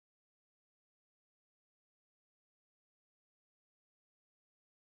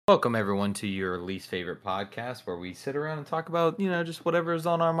Welcome everyone to your least favorite podcast where we sit around and talk about, just whatever is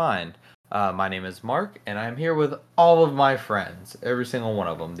on our mind. My name is Mark and I'm here with all of my friends, every single one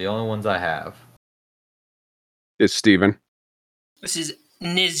of them, the only ones I have. It's Steven. This is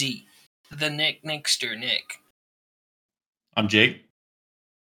Nizzy, the Nickster Nick. I'm Jake.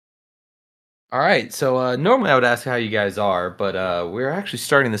 All right, so normally I would ask how you guys are, but we're actually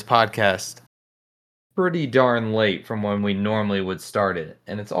starting this podcast pretty darn late from when we normally would start it.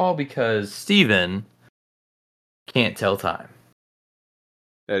 And it's all because Steven can't tell time.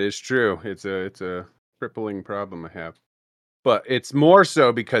 That is true. It's a crippling problem I have. But it's more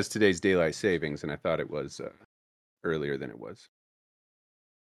so because today's daylight savings, and I thought it was earlier than it was.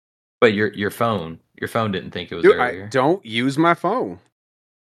 But your phone didn't think it was Dude, earlier. I don't use my phone.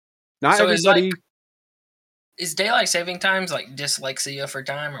 Not So everybody. Is daylight saving times like dyslexia for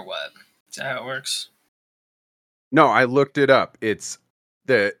time or what? Is that how it works? No, I looked it up. It's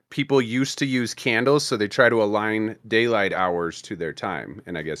that people used to use candles, so they try to align daylight hours to their time,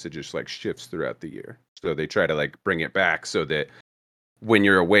 and I guess it just like shifts throughout the year. So they try to like bring it back so that when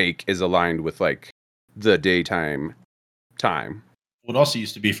you're awake is aligned with like the daytime time. Well, it also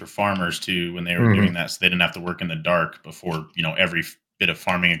used to be for farmers too when they were doing that, so they didn't have to work in the dark before every bit of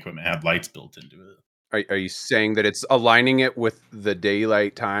farming equipment had lights built into it. Are you saying that it's aligning it with the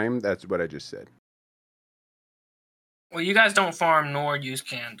daylight time? That's what I just said. Well, you guys don't farm nor use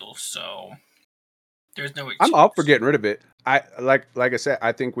candles, so there's no excuse. I'm all for getting rid of it. I like I said,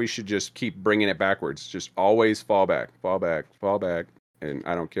 I think we should just keep bringing it backwards. Just always fall back, and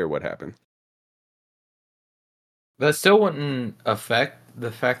I don't care what happens. That still wouldn't affect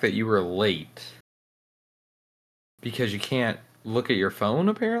the fact that you were late. Because you can't look at your phone,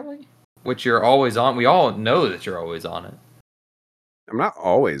 apparently? Which you're always on. We all know that you're always on it. I'm not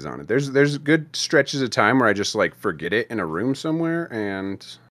always on it. There's good stretches of time where I just like forget it in a room somewhere, and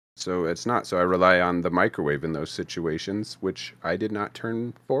so it's not. So I rely on the microwave in those situations, which I did not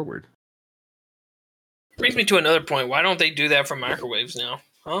turn forward. Brings me to another point. Why don't they do that for microwaves now?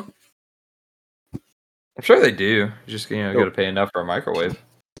 Huh? I'm sure they do. You just got to pay enough for a microwave.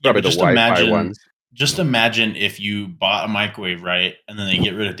 Probably the Wi-Fi ones. Just imagine if you bought a microwave, right, and then they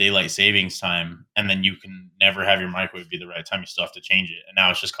get rid of daylight savings time, and then you can never have your microwave be the right time. You still have to change it, and now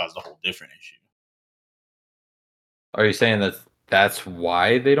it's just caused a whole different issue. Are you saying that that's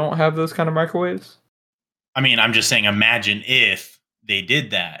why they don't have those kind of microwaves? I mean, I'm just saying, imagine if they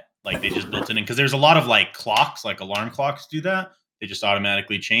did that, like they just built it in, because there's a lot of like clocks, like alarm clocks do that. They just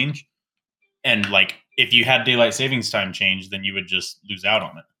automatically change. And like, if you had daylight savings time change, then you would just lose out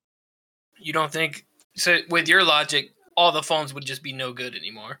on it. You don't think so? With your logic, all the phones would just be no good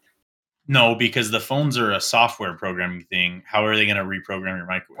anymore. No, because the phones are a software programming thing. How are they going to reprogram your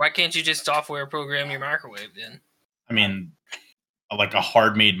microwave? Why can't you just software program your microwave then? I mean, like a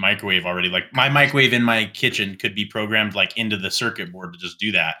hard-made microwave already. Like my microwave in my kitchen could be programmed like into the circuit board to just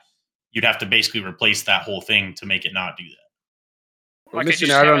do that. You'd have to basically replace that whole thing to make it not do that. We're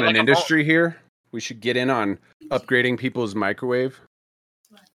missing out on an industry here. We should get in on upgrading people's microwave.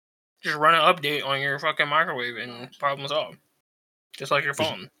 Just run an update on your fucking microwave and problem solved. Just like your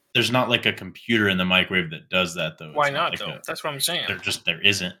phone. There's not like a computer in the microwave that does that though. Why not though? That's what I'm saying. There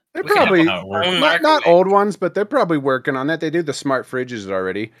isn't. They're probably not old ones, but they're probably working on that. They do the smart fridges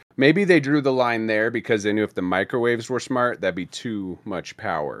already. Maybe they drew the line there because they knew if the microwaves were smart, that'd be too much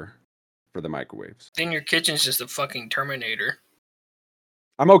power for the microwaves. Then your kitchen's just a fucking Terminator.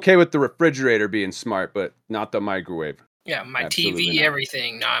 I'm okay with the refrigerator being smart, but not the microwave. Yeah, my Absolutely TV, not.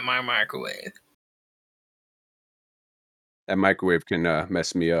 Everything, not my microwave. That microwave can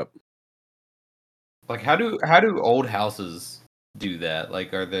mess me up. Like, how do old houses do that?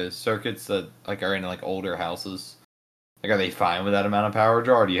 Like, are the circuits that like are in like older houses, like, are they fine with that amount of power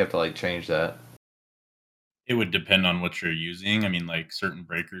draw, or do you have to like change that? It would depend on what you're using. I mean, like certain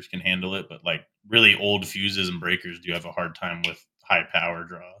breakers can handle it, but like really old fuses and breakers do have a hard time with high power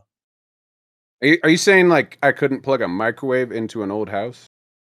draw. Are you saying like I couldn't plug a microwave into an old house?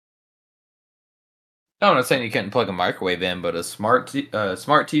 No, I'm not saying you couldn't plug a microwave in, but a smart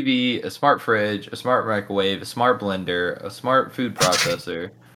TV, a smart fridge, a smart microwave, a smart blender, a smart food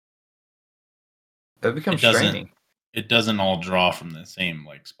processor. It becomes straining. It doesn't all draw from the same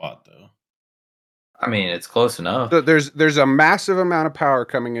like spot though. I mean, it's close enough. So there's a massive amount of power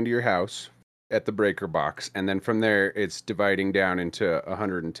coming into your house at the breaker box, and then from there it's dividing down into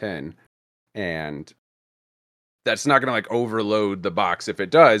 110. And that's not going to like overload the box. If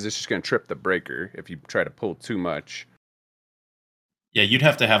it does, it's just going to trip the breaker if you try to pull too much. Yeah, you'd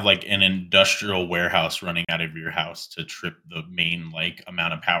have to have like an industrial warehouse running out of your house to trip the main like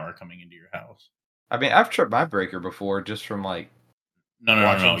amount of power coming into your house. I mean, I've tripped my breaker before just from like No.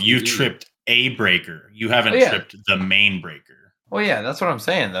 watching You TV. tripped a breaker. You haven't yeah. tripped the main breaker. Well, yeah, that's what I'm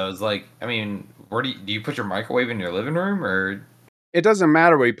saying though. Is like, I mean, where do you put your microwave in your living room, or It doesn't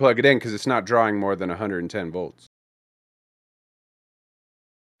matter where you plug it in because it's not drawing more than 110 volts.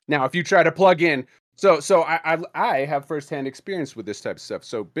 Now, if you try to plug in, so I have firsthand experience with this type of stuff.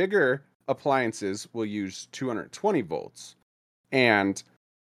 So bigger appliances will use 220 volts, and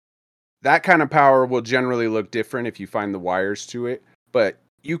that kind of power will generally look different if you find the wires to it. But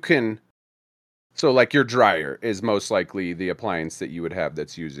you can, so like your dryer is most likely the appliance that you would have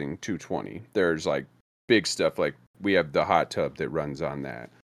that's using 220. There's like big stuff like we have the hot tub that runs on that.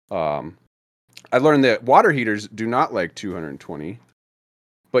 I learned that water heaters do not like 220.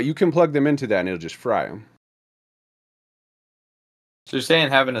 But you can plug them into that and it'll just fry them. so you're saying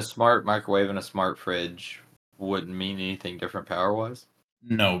having a smart microwave and a smart fridge wouldn't mean anything different power wise?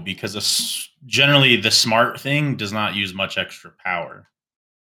 No, because generally the smart thing does not use much extra power.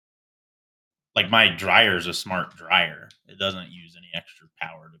 Like my dryer is a smart dryer. It doesn't use any extra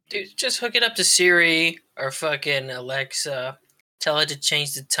power. Dude, just hook it up to Siri or fucking Alexa. Tell it to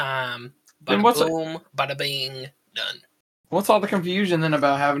change the time. Then Bada what's it- boom, bada bing, done. What's all the confusion then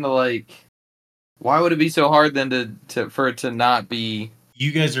about having to like? Why would it be so hard then to for it to not be?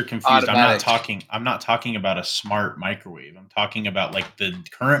 You guys are confused. Automatic. I'm not talking about a smart microwave. I'm talking about like the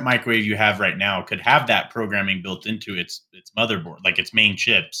current microwave you have right now could have that programming built into its motherboard, like its main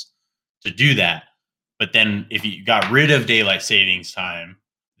chips, to do that. But then if you got rid of daylight savings time,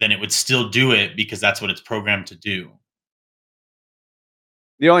 then it would still do it because that's what it's programmed to do.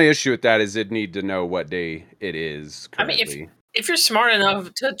 The only issue with that is it'd need to know what day it is I mean, currently. if you're smart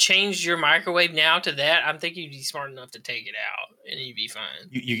enough to change your microwave now to that, I'm thinking you'd be smart enough to take it out and you'd be fine.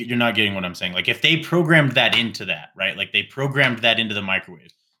 You're not getting what I'm saying. Like if they programmed that into that, right? Like they programmed that into the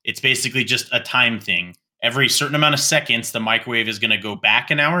microwave. It's basically just a time thing. Every certain amount of seconds, the microwave is going to go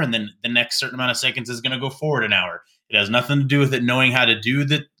back an hour, and then the next certain amount of seconds is going to go forward an hour. It has nothing to do with it knowing how to do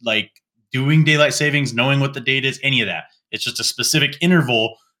the doing daylight savings, knowing what the date is, any of that. It's just a specific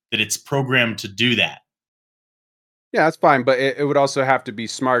interval that it's programmed to do that. Yeah, that's fine, but it would also have to be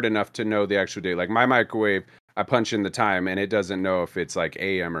smart enough to know the actual day. Like my microwave, I punch in the time, and it doesn't know if it's like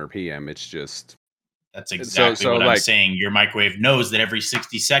AM or PM. It's just That's exactly what I'm like saying. Your microwave knows that every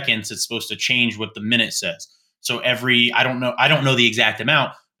 60 seconds it's supposed to change what the minute says. So every I don't know the exact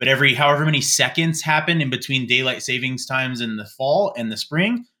amount, but every however many seconds happen in between daylight savings times in the fall and the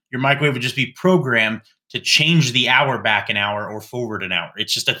spring, your microwave would just be programmed to change the hour back an hour or forward an hour.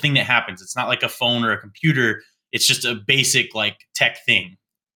 It's just a thing that happens. It's not like a phone or a computer. It's just a basic like tech thing.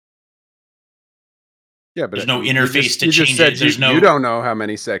 yeah, but There's no you interface to you just change said it. There's you no don't know how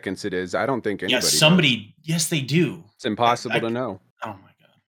many seconds it is. I don't think anybody. does. Yes, they do. It's impossible to know. Oh my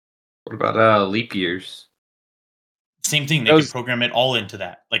god. What about leap years? Same thing. They Those- can program it all into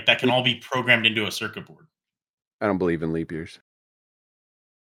that. Like that can all be programmed into a circuit board. I don't believe in leap years.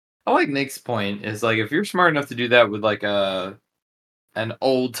 I like Nick's point is like if you're smart enough to do that with like an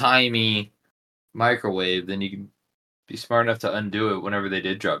old timey microwave, then you can be smart enough to undo it whenever they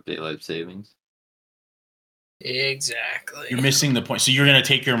did drop daylight savings. Exactly. You're missing the point. So you're going to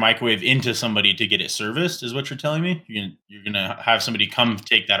take your microwave into somebody to get it serviced, is what you're telling me? You're going to have somebody come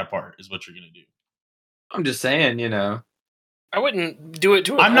take that apart, is what you're going to do. I'm just saying, I wouldn't do it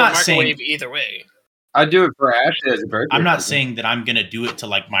to a I'm not microwave saying- either way. I'd do it for Ashley as a birthday. I'm not present. saying that I'm going to do it to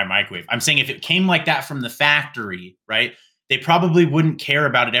like my microwave. I'm saying if it came like that from the factory, right? They probably wouldn't care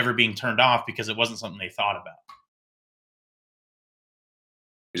about it ever being turned off because it wasn't something they thought about.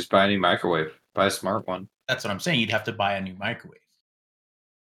 Just buy a new microwave. Buy a smart one. That's what I'm saying. You'd have to buy a new microwave.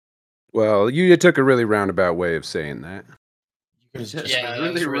 Well, you took a really roundabout way of saying that. It's Yeah, just that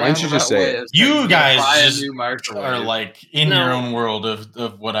really was really Why don't you just roundabout say way it? of saying You gotta guys buy a just new microwave. Are like in No. your own world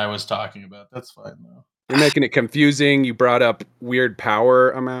of what I was talking about. That's fine though. You're making it confusing. You brought up weird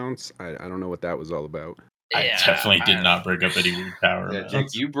power amounts. I don't know what that was all about. I Yeah, definitely did not bring up any weird power. Yeah, amounts.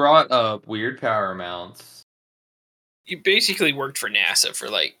 Jake, you brought up weird power amounts. You basically worked for NASA for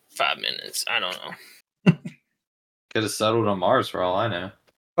like 5 minutes. I don't know. Could have settled on Mars for all I know.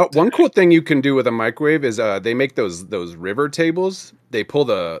 Oh, one cool thing you can do with a microwave is they make those river tables. They pull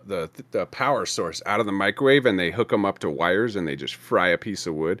the power source out of the microwave and they hook them up to wires and they just fry a piece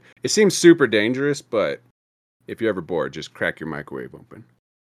of wood. It seems super dangerous, but if you're ever bored, just crack your microwave open.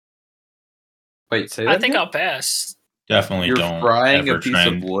 Wait, say I that think again? I'll pass. Definitely You're don't frying ever a piece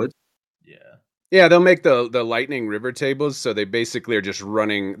trend. of wood. Yeah. Yeah, they'll make the lightning river tables, so they basically are just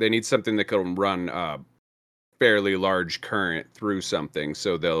running. They need something that can run fairly large current through something,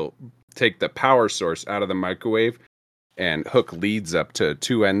 so they'll take the power source out of the microwave and hook leads up to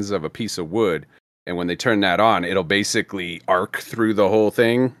two ends of a piece of wood, And when they turn that on, it'll basically arc through the whole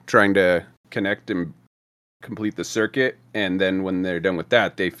thing, trying to connect and complete the circuit. And then when they're done with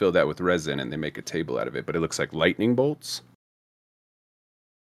that, they fill that with resin and they make a table out of it. But it looks like lightning bolts.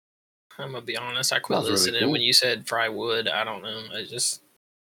 I'm gonna be honest. I quit Sounds really listening cool. when you said fry wood. I don't know. I just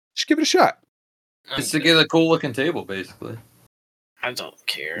give it a shot. Just to get a cool looking table, basically. I don't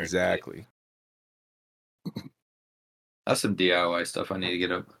care. Exactly. That's some DIY stuff I need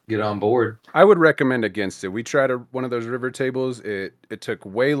to get on board. I would recommend against it. We tried one of those river tables. It took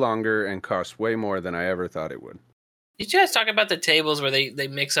way longer and cost way more than I ever thought it would. Did you guys talk about the tables where they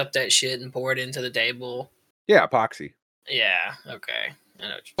mix up that shit and pour it into the table? Yeah, epoxy. Yeah. Okay. I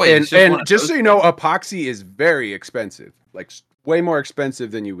know. Wait, And, it's just one and of just those so you know, epoxy is very expensive. Like way more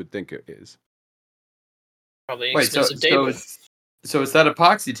expensive than you would think it is. Probably an Wait, so expensive table. it's that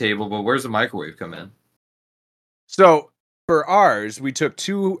epoxy table, but where's the microwave come in? So for ours, we took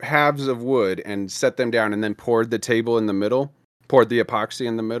 2 halves of wood and set them down and then poured the table in the middle, poured the epoxy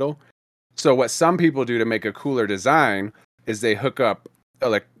in the middle. So what some people do to make a cooler design is they hook up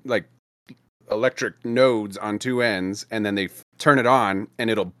electric nodes on 2 ends and then they turn it on and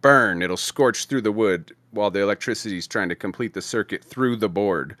it'll burn. It'll scorch through the wood while the electricity is trying to complete the circuit through the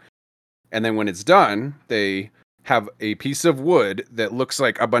board. And then when it's done, they have a piece of wood that looks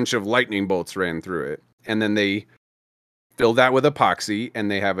like a bunch of lightning bolts ran through it. And then they fill that with epoxy and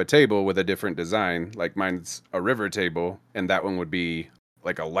they have a table with a different design. Like mine's a river table and that one would be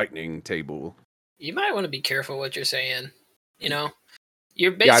like a lightning table. You might want to be careful what you're saying. You know,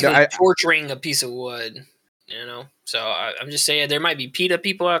 you're Yeah, basically torturing a piece of wood. You know, so I'm just saying there might be PETA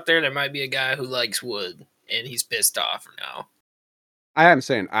people out there. There might be a guy who likes wood and he's pissed off now. I am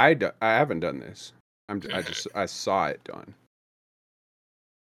saying I haven't done this. I saw it done.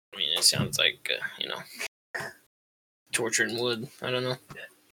 I mean, it sounds like torturing wood. I don't know.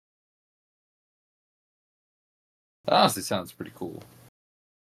 That honestly sounds pretty cool.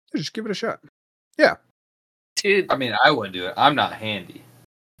 Just give it a shot. Yeah. Dude, I mean, I wouldn't do it. I'm not handy,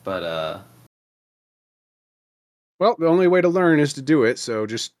 but Well, the only way to learn is to do it, so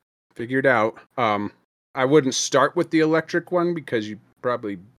just figure it out. I wouldn't start with the electric one because you'd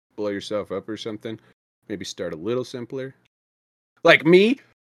probably blow yourself up or something. Maybe start a little simpler. Like me,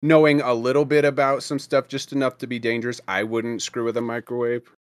 knowing a little bit about some stuff, just enough to be dangerous, I wouldn't screw with a microwave.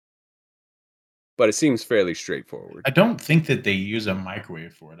 But it seems fairly straightforward. I don't think that they use a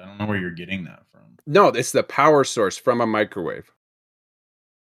microwave for it. I don't know where you're getting that from. No, it's the power source from a microwave.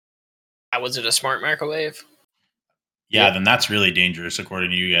 was it a smart microwave? Yeah, Yeah. then that's really dangerous,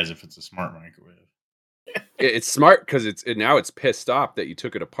 according to you guys, if it's a smart microwave. It's smart because now it's pissed off that you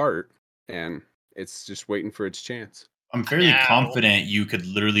took it apart, and it's just waiting for its chance. I'm fairly Now- confident you could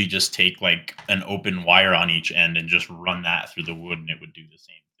literally just take like an open wire on each end and just run that through the wood and it would do the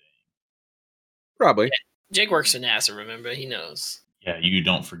same thing. Probably. Jake works at NASA, remember? He knows. Yeah, you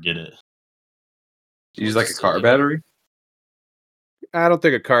don't forget it. use like a car battery. I don't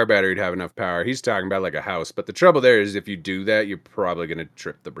think a car battery would have enough power. He's talking about like a house, but the trouble there is if you do that, you're probably going to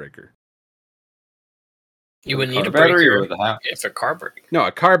trip the breaker. You wouldn't Car need a battery breaker or the house. if a car break. No,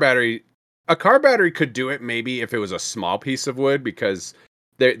 a car battery could do it maybe if it was a small piece of wood because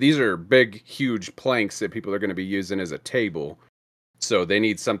these are big, huge planks that people are going to be using as a table. So they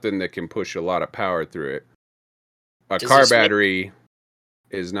need something that can push a lot of power through it. A Does car this make- battery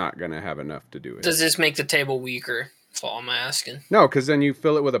is not going to have enough to do it. Does this make the table weaker? That's all I'm asking. No, because then you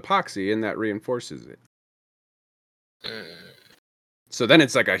fill it with epoxy and that reinforces it. Mm. So then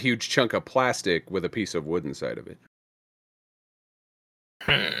it's like a huge chunk of plastic with a piece of wood inside of it.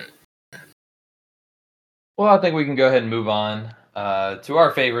 Well, I think we can go ahead and move on to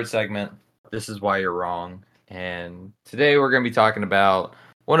our favorite segment. This is why you're wrong. And today we're going to be talking about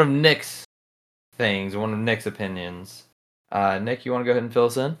one of Nick's things, one of Nick's opinions. Nick, you want to go ahead and fill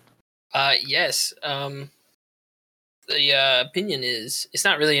us in? Yes. The opinion is, it's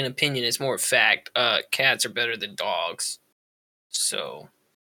not really an opinion, it's more a fact. Cats are better than dogs. So.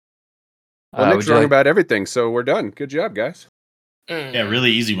 Well, would Nick's you wrong like- about everything, so we're done. Good job, guys. Yeah,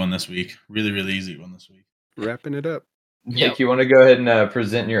 really easy one this week. Really, really easy one this week. Wrapping it up. Nick, Yep. you want to go ahead and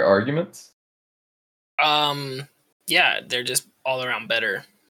present your arguments? Yeah, they're just all around better.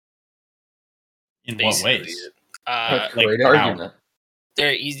 In what Basically. ways? That's a like great how? argument.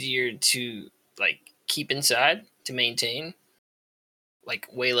 They're easier to keep inside, to maintain. Like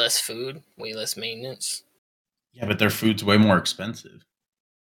way less food, way less maintenance. Yeah, but their food's way more expensive.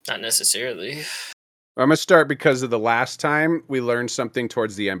 Not necessarily. I'm going to start because of the last time we learned something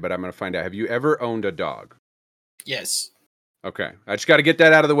towards the end, but I'm going to find out. Have you ever owned a dog? Yes. Okay. I just got to get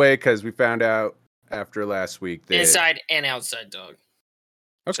that out of the way because we found out after last week that... Inside and outside dog.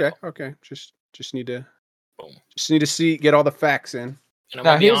 Okay, okay. Just Just need to Boom. get all the facts in. And I'm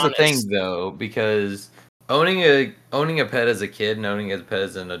Now gonna be here's the honest. thing, though, because owning a pet as a kid and owning a pet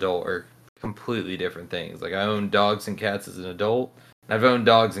as an adult are completely different things. Like I own dogs and cats as an adult, and I've owned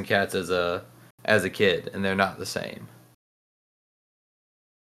dogs and cats as a kid, and they're not the same.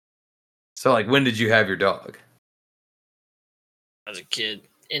 So, like, when did you have your dog? As a kid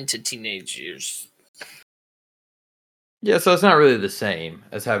into teenage years. Yeah, so it's not really the same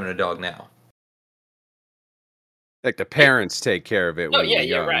as having a dog now. Like the parents take care of it Oh when yeah, you're young.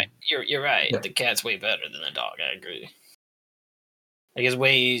 you're right. You're right. Yeah. The cat's way better than the dog. I agree. Like it's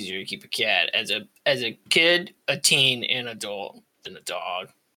way easier to keep a cat as a kid, a teen, and adult than a dog.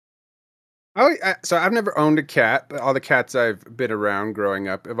 So I've never owned a cat, but all the cats I've been around growing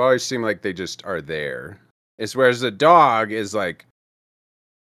up have always seemed like they just are there. Whereas a dog is like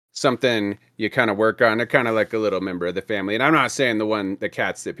something you kind of work on. They're kind of like a little member of the family. And I'm not saying the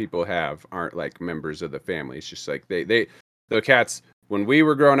cats that people have aren't like members of the family. It's just like the cats when we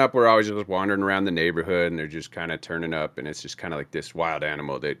were growing up were always just wandering around the neighborhood and they're just kind of turning up, and it's just kind of like this wild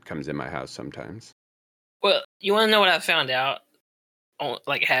animal that comes in my house sometimes. Well, you want to know what I found out?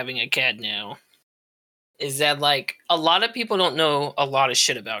 Like having a cat now, is that like a lot of people don't know a lot of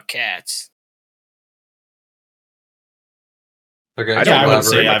shit about cats. Okay, I don't I would elaborate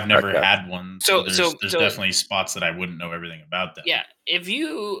say much I've never about that. had one. So- So there's so- definitely spots that I wouldn't know everything about them. Yeah, if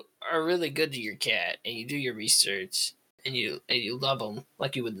you are really good to your cat and you do your research and you love them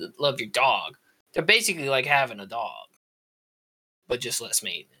like you would love your dog, they're basically like having a dog, but just less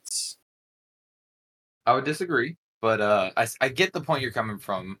maintenance. I would disagree, but I get the point you're coming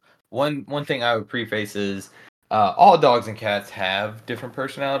from. One thing I would preface is all dogs and cats have different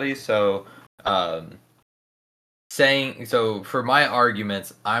personalities. So for my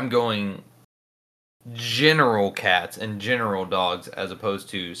arguments, I'm going general cats and general dogs as opposed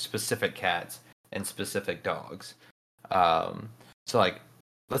to specific cats and specific dogs. So like,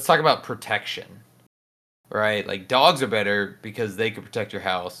 let's talk about protection, right? Like dogs are better because they can protect your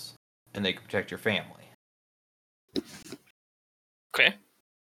house and they can protect your family. Okay.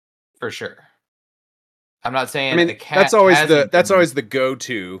 For sure. I'm not saying I mean, a cat that's always hasn't the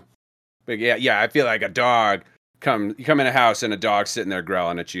go-to. But yeah, I feel like a dog you come in a house and a dog sitting there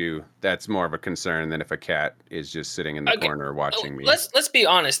growling at you. That's more of a concern than if a cat is just sitting in the Okay. corner watching me. Let's be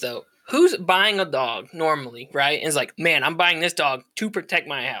honest though. Who's buying a dog normally, right? And is like, man, I'm buying this dog to protect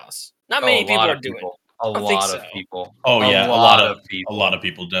my house. Not many people are doing it. A I think lot so. of people. Oh yeah, a lot of people. A lot of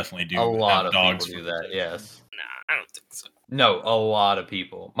people definitely do. A lot have of dogs people do for that. protection. Yes. Nah, I don't think so. No, a lot of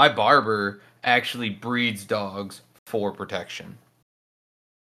people. My barber actually breeds dogs for protection.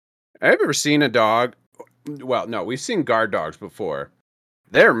 I've ever seen a dog. Well, no, we've seen guard dogs before.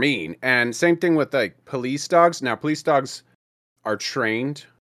 They're mean, and same thing with like police dogs. Now, police dogs are trained.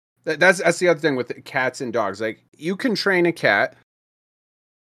 That's the other thing with cats and dogs. Like you can train a cat,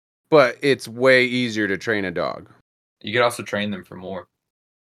 but it's way easier to train a dog. You could also train them for more.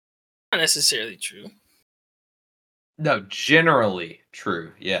 Not necessarily true. No, generally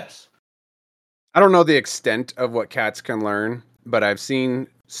true. Yes. I don't know the extent of what cats can learn, but I've seen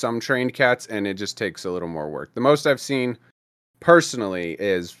some trained cats, and it just takes a little more work. The most I've seen personally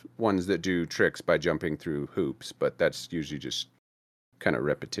is ones that do tricks by jumping through hoops, but that's usually just kind of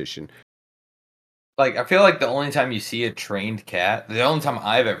repetition. Like, I feel like the only time you see a trained cat, the only time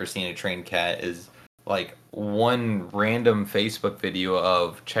I've ever seen a trained cat is like one random Facebook video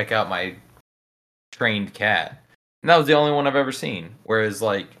of check out my trained cat. And that was the only one I've ever seen. Whereas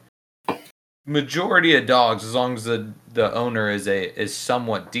like majority of dogs, as long as the owner is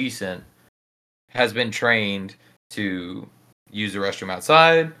somewhat decent, has been trained to use the restroom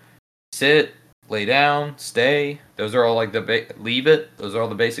outside, sit, lay down, stay. Those are all like leave it. Those are all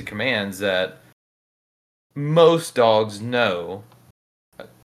the basic commands that most dogs know,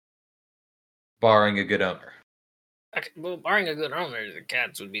 barring a good owner. Okay, well, barring a good owner, the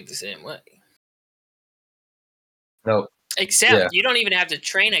cats would be the same way. Nope. Except Yeah. you don't even have to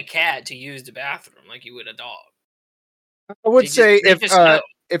train a cat to use the bathroom like you would a dog. I would They say just know.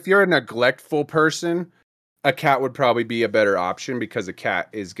 if you're a neglectful person, a cat would probably be a better option because a cat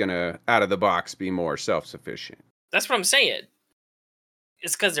is gonna out of the box be more self-sufficient. That's what I'm saying.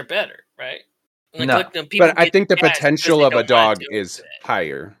 It's because they're better, right? No, Neglecting people But I get think the cats because potential they of a don't want dog to. is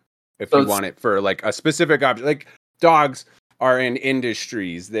higher if So you it's- want it for like a specific object. Like dogs are in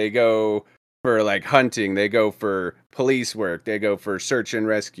industries. They go for like hunting, they go for police work, they go for search and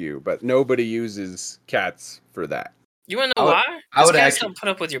rescue, but nobody uses cats for that. You want to I know would- why? I would Cats actually- don't put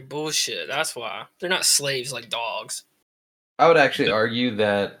up with your bullshit. That's why. They're not slaves like dogs. I would actually argue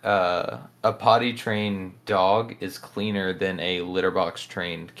that a potty trained dog is cleaner than a litter box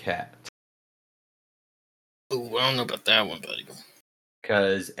trained cat. Ooh, I don't know about that one, buddy.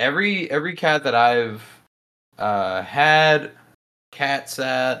 Because every cat that I've had, cat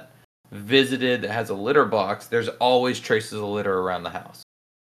sat, visited that has a litter box, there's always traces of litter around the house.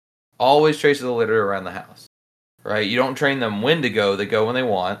 Always traces of litter around the house. Right? You don't train them when to go, they go when they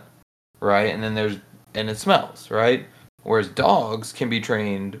want, right? And it smells, right? Whereas dogs can be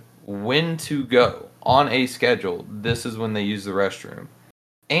trained when to go on a schedule. This is when they use the restroom.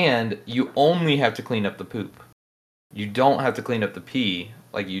 And you only have to clean up the poop. You don't have to clean up the pee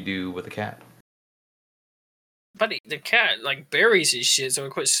like you do with a cat. Buddy, the cat like buries his shit so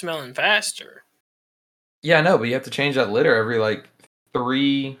it quits smelling faster. Yeah, I know, but you have to change that litter every like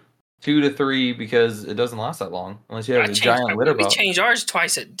 2 to 3 because it doesn't last that long unless you have a giant litter We box. change ours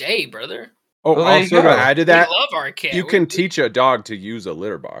twice a day, brother. Oh, Well, there you also to go. add to that, We love our cat. you can teach a dog to use a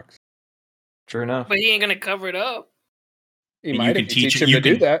litter box. True enough. But he ain't gonna cover it up. You And might you if can you teach teach it- him you to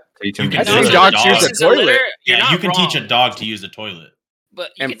do can- that. Teach You them can to I've do seen it. dogs If use he the uses a litter, toilet. you're Yeah, not you can teach wrong. a dog to use the toilet.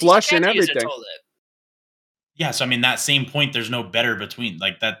 But you and can teach a flush and cat to use a everything. toilet. Yeah, so I mean that same point, there's no better between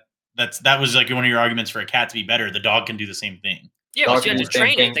like that. That was like one of your arguments for a cat to be better. The dog can do the same thing. Yeah, Dog but you can have do to the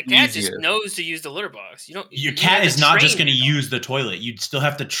same train it. The thing cat just easier. knows to use the litter box. You don't. Your you cat have is to not just train going to your dog. use the toilet. You'd still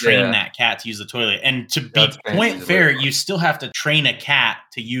have to train Yeah. that cat to use the toilet. And to be That's trained to point use the fair, litter box. you still have to train a cat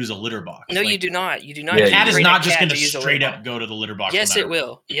to use a litter box. No, you Like, do not. You do not. Yeah, A have you cat to is train not a just cat going to use a straight litter up box. go to the litter box. Yes, no it matter will.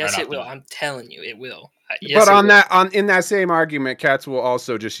 what, Yes, right it off will. the- I'm telling you, it will. But in that same argument, cats will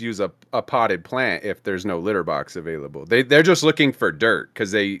also just use a potted plant if there's no litter box available. They're just looking for dirt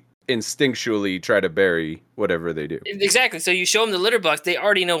because they instinctually try to bury whatever they do. Exactly. So you show them the litter box, they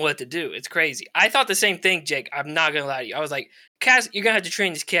already know what to do. It's crazy. I thought the same thing, Jake. I'm not gonna lie to you. I was like, "Cass, you're gonna have to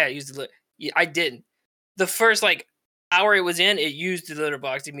train this cat to use the litter." Yeah, I didn't. The first like hour it was in, it used the litter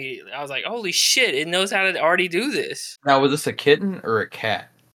box immediately. I was like, "Holy shit! It knows how to already do this." Now, was this a kitten or a cat?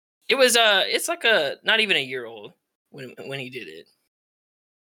 It was it's like a not even a year old when he did it,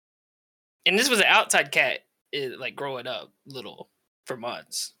 and this was an outside cat, like growing up little for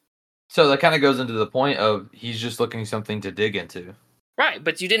months. So that kind of goes into the point of he's just looking something to dig into. Right,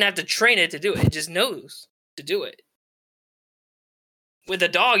 but you didn't have to train it to do it. It just knows to do it. With a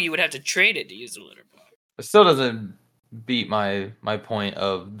dog, you would have to train it to use the litter box. It still doesn't beat my point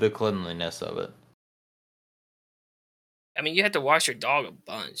of the cleanliness of it. I mean, you have to wash your dog a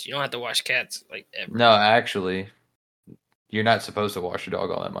bunch. You don't have to wash cats like ever. No, actually, you're not supposed to wash your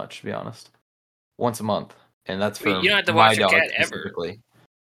dog all that much, to be honest. Once a month, and that's for You don't have to my wash your dog cat ever. specifically.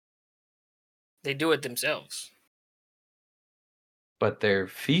 They do it themselves. But their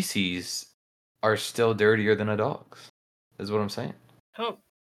feces are still dirtier than a dog's. Is what I'm saying. Oh,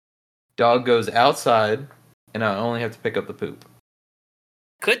 Dog goes outside, and I only have to pick up the poop.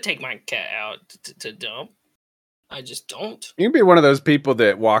 could take my cat out to dump. I just don't. You can be one of those people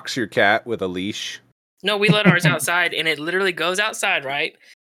that walks your cat with a leash. No, we let ours outside, and it literally goes outside, right?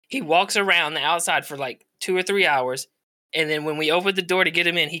 He walks around the outside for like 2 or 3 hours, and then when we open the door to get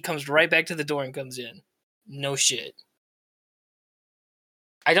him in, he comes right back to the door and comes in. No shit.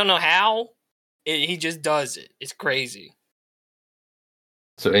 I don't know how. He just does it. It's crazy.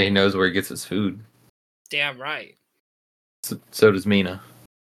 So he knows where he gets his food. Damn right. So does Mina.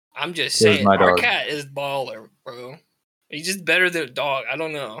 I'm just So is saying, my our dog. cat is baller, bro. He's just better than a dog. I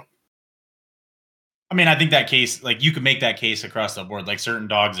don't know. I mean, I think that case, like you could make that case across the board. Like certain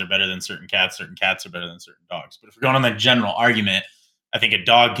dogs are better than certain cats are better than certain dogs. But if we're going on the general argument, I think a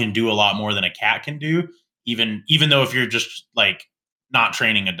dog can do a lot more than a cat can do. Even though if you're just like not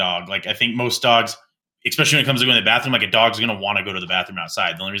training a dog, like I think most dogs, especially when it comes to going to the bathroom, like a dog's going to want to go to the bathroom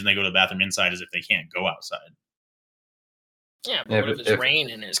outside. The only reason they go to the bathroom inside is if they can't go outside. Yeah, but Yeah, what if but it's if-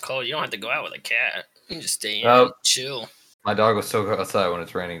 raining and it's cold? You don't have to go out with a cat. You can just stay in Well- and chill. My dog will still go outside when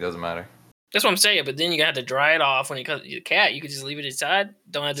it's raining. Doesn't matter. That's what I'm saying. But then you have to dry it off when it comes to the cat. You could just leave it inside.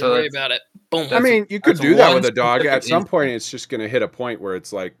 Don't have to So worry that's- about it. Boom. I mean, you could that's do that one with a dog. At specific some point, instance. it's just going to hit a point where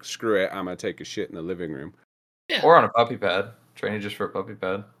it's like, screw it, I'm going to take a shit in the living room. Yeah. Or on a puppy pad. Train it just for a puppy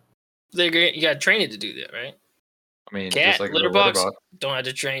pad. You got to train it to do that, right? I mean, Cat, just like a litter little box? Don't have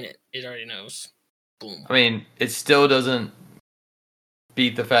to train it. It already knows. Boom. I mean, it still doesn't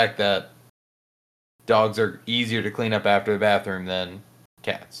beat the fact that dogs are easier to clean up after the bathroom than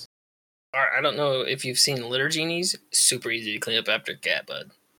cats. All right, I don't know if you've seen litter genies. Super easy to clean up after a cat,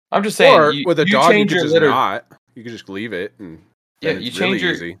 bud. I'm just saying. Or you, with a you dog, you change could your just litter. not. You could just leave it. And Yeah, then you it's change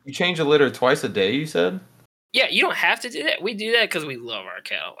really easy. you change a litter twice a day. You said. Yeah, you don't have to do that. We do that because we love our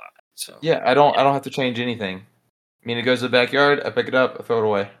cat a lot. So Yeah, I don't have to change anything. I mean, it goes to the backyard. I pick it up. I throw it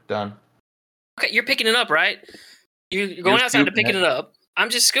away. Done. Okay, you're picking it up, right? You're going You're outside to scooping picking it. it up. I'm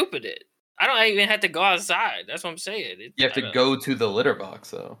just scooping it. I don't even have to go outside. That's what I'm saying. You have to go to the litter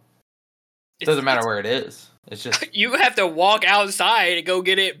box, though. It doesn't matter where it is. It's just You have to walk outside and go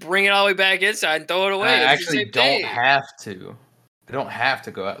get it, bring it all the way back inside, and throw it away. I It's the actually same don't thing. have to. I don't have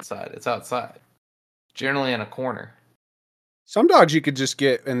to go outside. It's outside. Generally in a corner. Some dogs you could just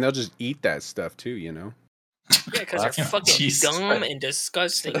get, and they'll just eat that stuff too. You know. Yeah, because they're fucking Jesus. dumb and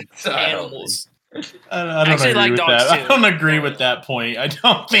disgusting So I don't animals. I don't Actually agree like with dogs, that. too. I don't agree with that point. I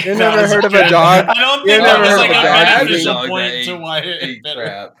don't think You that never was heard of a good. dog? I don't You think never that was heard like of a a dog beneficial that point ate- to why ate it's better.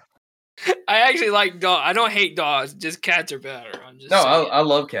 crap. I actually like dogs. I don't hate dogs. Just cats are better. I'm just No, saying. I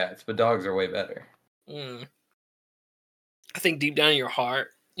love cats, but dogs are way better. I think deep down in your heart,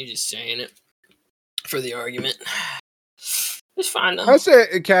 you're just saying it for the argument. It's fine though. I say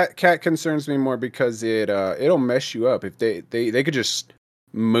a cat concerns me more because it'll mess you up if they could just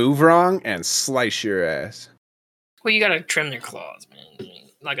move wrong and slice your ass. Well, you gotta trim their claws, man. I mean,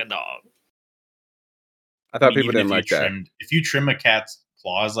 like a dog. I thought I mean, people even didn't like that. If you trim a cat's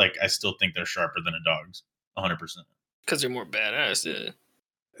claws, like I still think they're sharper than a dog's, 100%. Because they're more badass. Yeah.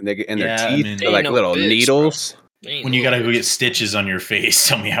 And their Yeah, I teeth mean- are They like ain't no little bitch, needles. They ain't When you no gotta go bitch. get stitches on your face,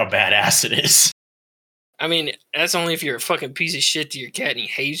 tell me how badass it is. I mean, that's only if you're a fucking piece of shit to your cat and he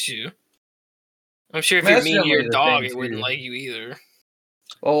hates you. I'm sure if That's you're mean to your generally the dog, thing, it wouldn't too. like you either.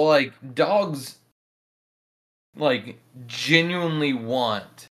 Well, like dogs, like genuinely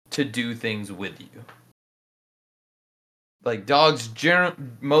want to do things with you. Like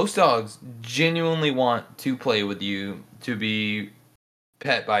most dogs genuinely want to play with you, to be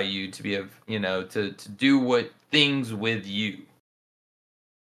pet by you, to be to do things with you.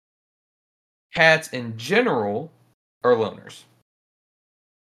 Cats in general are loners.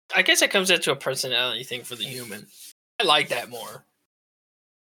 I guess it comes down to a personality thing for the human. I like that more.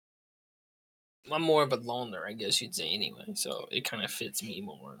 I'm more of a loner, I guess you'd say, anyway. So it kind of fits me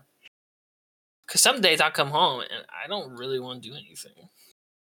more. Because some days I come home and I don't really want to do anything.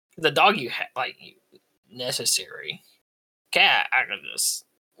 The dog you have, like, necessary. Cat, I could just,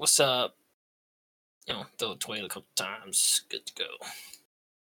 what's up? Throw a toy a couple times. Good to go.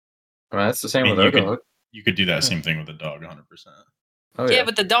 I mean, that's the same I mean, with you our could- dog. You could do that same thing with a dog, 100%. Oh Yeah,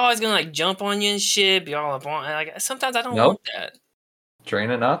 but the dog's gonna like jump on you and shit, be all up on. Like sometimes I don't Nope. want that. Train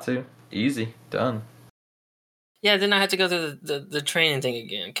it not to. Easy. Done. Yeah, then I have to go through the training thing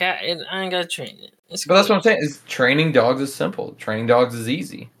again. Cat, I ain't gotta train it. But that's what I'm saying. Is training dogs is simple. Training dogs is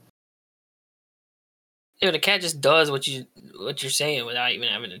easy. Yeah, the cat just does what you're saying without even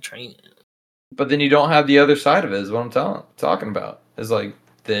having to train it. But then you don't have the other side of it. Is what I'm talking about. Is like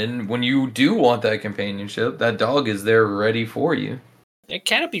then when you do want that companionship, that dog is there ready for you. That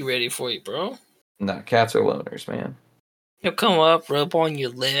cat'll be ready for you, bro. No, cats are loners, man. He'll come up, rub on your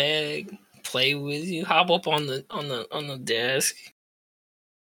leg, play with you, hop up on the desk.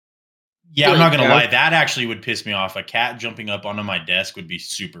 Yeah, I'm not gonna Yeah. lie. That actually would piss me off. A cat jumping up onto my desk would be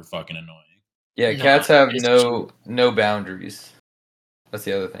super fucking annoying. Yeah, Nah, cats have it's no boundaries. That's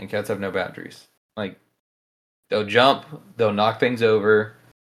the other thing. Cats have no boundaries. Like they'll jump, they'll knock things over.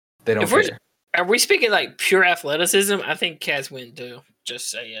 They don't If we're- care. Are we speaking like pure athleticism? I think cats win too. Just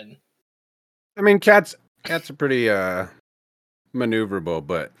saying. I mean, cats are pretty maneuverable,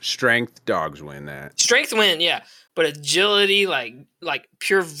 but strength dogs win that. Strength win, yeah. But agility, like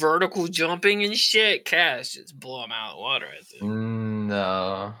pure vertical jumping and shit, cats just blow them out of the water, I think.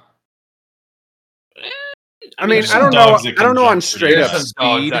 No. I mean, There's I some don't know. dogs that I don't can know on jump straight pretty up fast.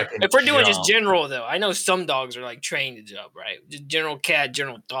 speed. if we're doing just general though, I know some dogs are like trained to jump, right? Just general cat,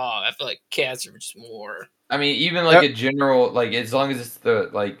 general dog. I feel like cats are just more. I mean, even like a general, like as long as it's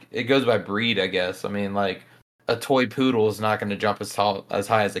it goes by breed, I guess. I mean, like a toy poodle is not going to jump as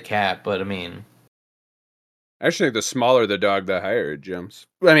high as a cat, but I mean, I actually think the smaller the dog, the higher it jumps.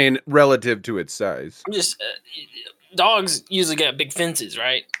 I mean, relative to its size. I'm just dogs usually got big fences,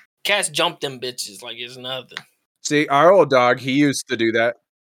 right? Cats jump them bitches like it's nothing. See, our old dog, he used to do that.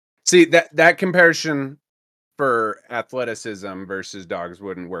 See, that comparison for athleticism versus dogs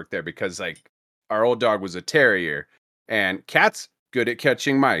wouldn't work there because, like, our old dog was a terrier, and cats good at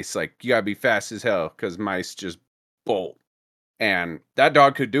catching mice. Like, you gotta be fast as hell because mice just bolt. And that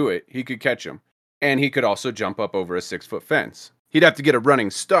dog could do it. He could catch them, and he could also jump up over a 6-foot fence. He'd have to get a running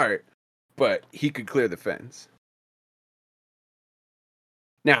start, but he could clear the fence.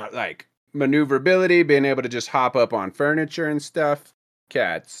 Now, like, maneuverability, being able to just hop up on furniture and stuff,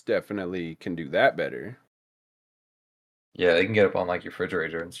 cats definitely can do that better. yeah, they can get up on like your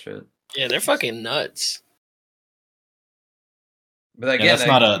refrigerator and shit. Yeah, they're fucking nuts. But again, Yeah,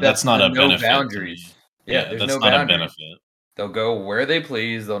 that's not a no benefit. boundaries. Yeah, there's that's no not boundaries. a benefit. They'll go where they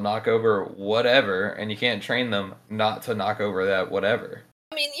please. They'll knock over whatever, and you can't train them not to knock over that whatever.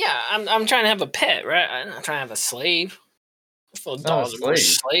 I mean, yeah, I'm trying to have a pet, right? I'm not trying to have a slave. I feel It's not a dogs are more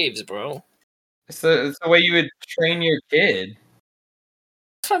slave. slaves, bro. It's the way you would train your kid.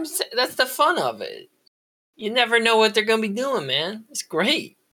 That's the fun of it. You never know what they're gonna be doing, man. It's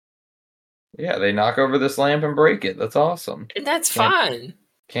great, Yeah, they knock over this lamp and break it. That's awesome. and that's Can't- fine.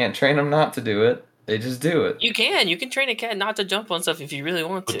 Can't train them not to do it. They just do it. You can train a cat not to jump on stuff if you really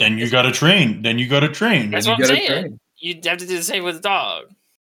want to. But then you gotta train. That's You what I'm gotta saying. train. You'd have to do the same with a dog.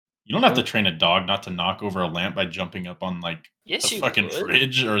 You don't have to train a dog not to knock over a lamp by jumping up on like Yes, the you fucking would.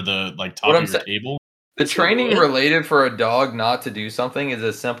 fridge or the like top What I'm of your sa- table. The Yes, you training would. related for a dog not to do something is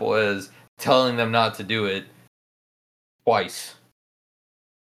as simple as telling them not to do it twice.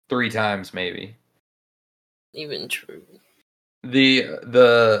 3 times maybe. Even true. The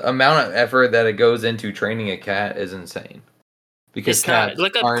amount of effort that it goes into training a cat is insane. Because It's not. cats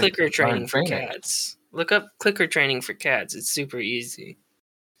Look up aren't- clicker training aren't for trainable. cats. Look up clicker training for cats. It's super easy.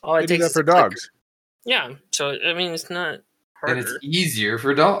 All it They do takes that is for a clicker. dogs. Yeah. So I mean, it's not And harder. it's easier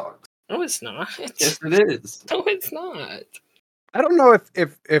for dogs. No, it's not. Yes, it is. No, it's not. I don't know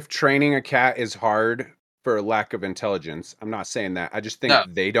if training a cat is hard for lack of intelligence. I'm not saying that. I just think No.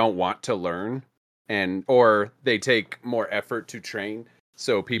 they don't want to learn or they take more effort to train.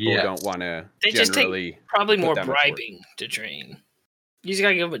 So people Yes. don't want to They just take generally probably put more that much work. bribing to train. You just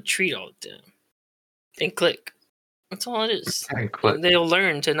gotta give them a treat all the time. And click. That's all it is. And click. And they'll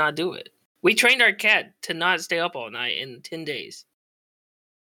learn to not do it. We trained our cat to not stay up all night in 10 days.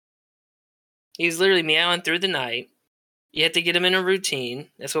 He was literally meowing through the night. You have to get him in a routine.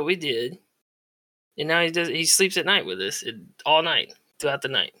 That's what we did. And now he sleeps at night with us all night, throughout the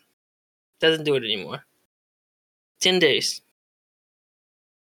night. Doesn't do it anymore. 10 days.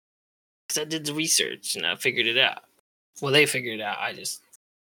 Because I did the research and I figured it out. Well, they figured it out. I just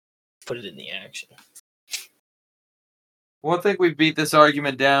put it in the action. Well, I think we beat this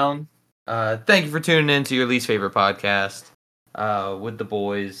argument down. Thank you for tuning in to your least favorite podcast. With the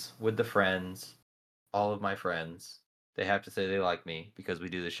boys, with the friends, all of my friends. They have to say they like me because we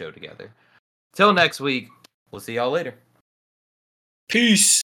do the show together. Till next week, we'll see y'all later.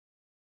 Peace.